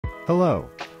Hello,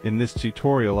 in this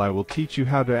tutorial I will teach you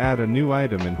how to add a new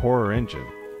item in Horror Engine.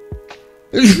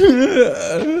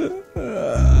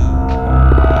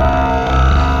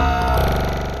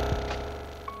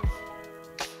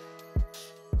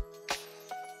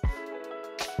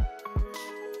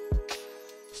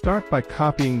 Start by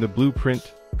copying the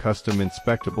blueprint, custom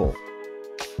inspectable.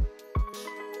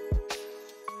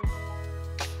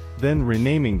 Then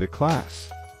renaming the class.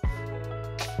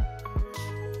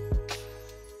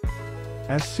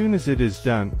 As soon as it is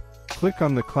done, click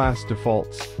on the class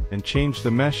defaults, and change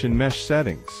the mesh in mesh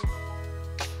settings.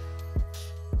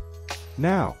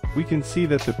 Now, we can see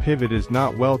that the pivot is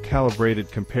not well calibrated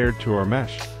compared to our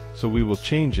mesh, so we will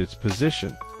change its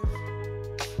position.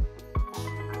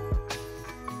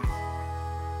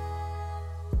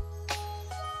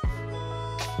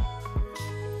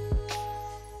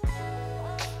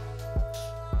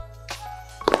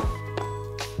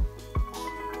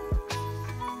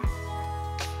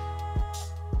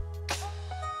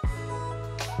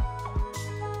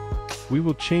 We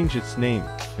will change its name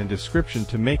and description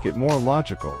to make it more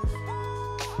logical.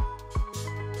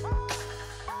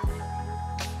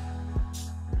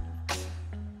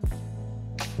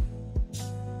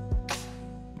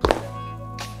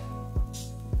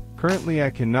 Currently I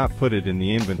cannot put it in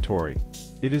the inventory.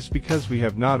 It is because we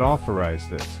have not authorized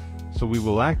this, so we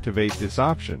will activate this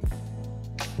option.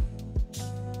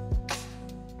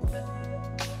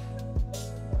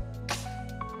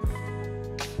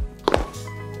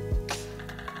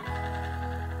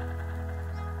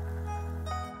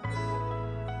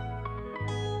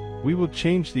 We will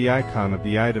change the icon of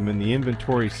the item in the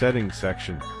inventory settings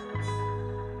section.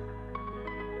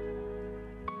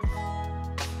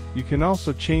 You can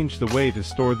also change the way to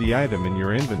store the item in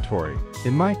your inventory.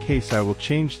 In my case, I will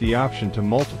change the option to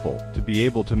multiple to be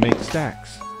able to make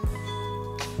stacks.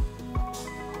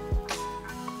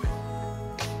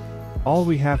 All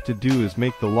we have to do is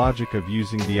make the logic of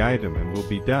using the item and we'll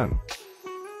be done.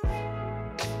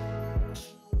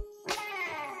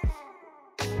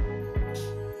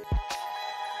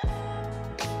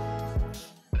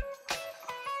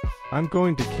 I'm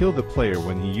going to kill the player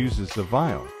when he uses the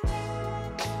vial.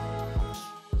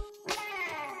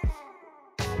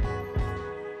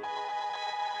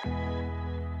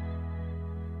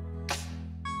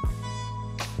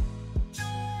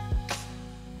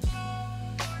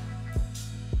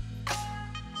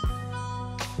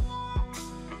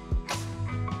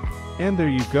 And there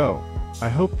you go. I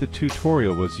hope the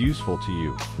tutorial was useful to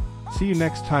you. See you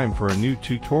next time for a new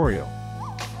tutorial.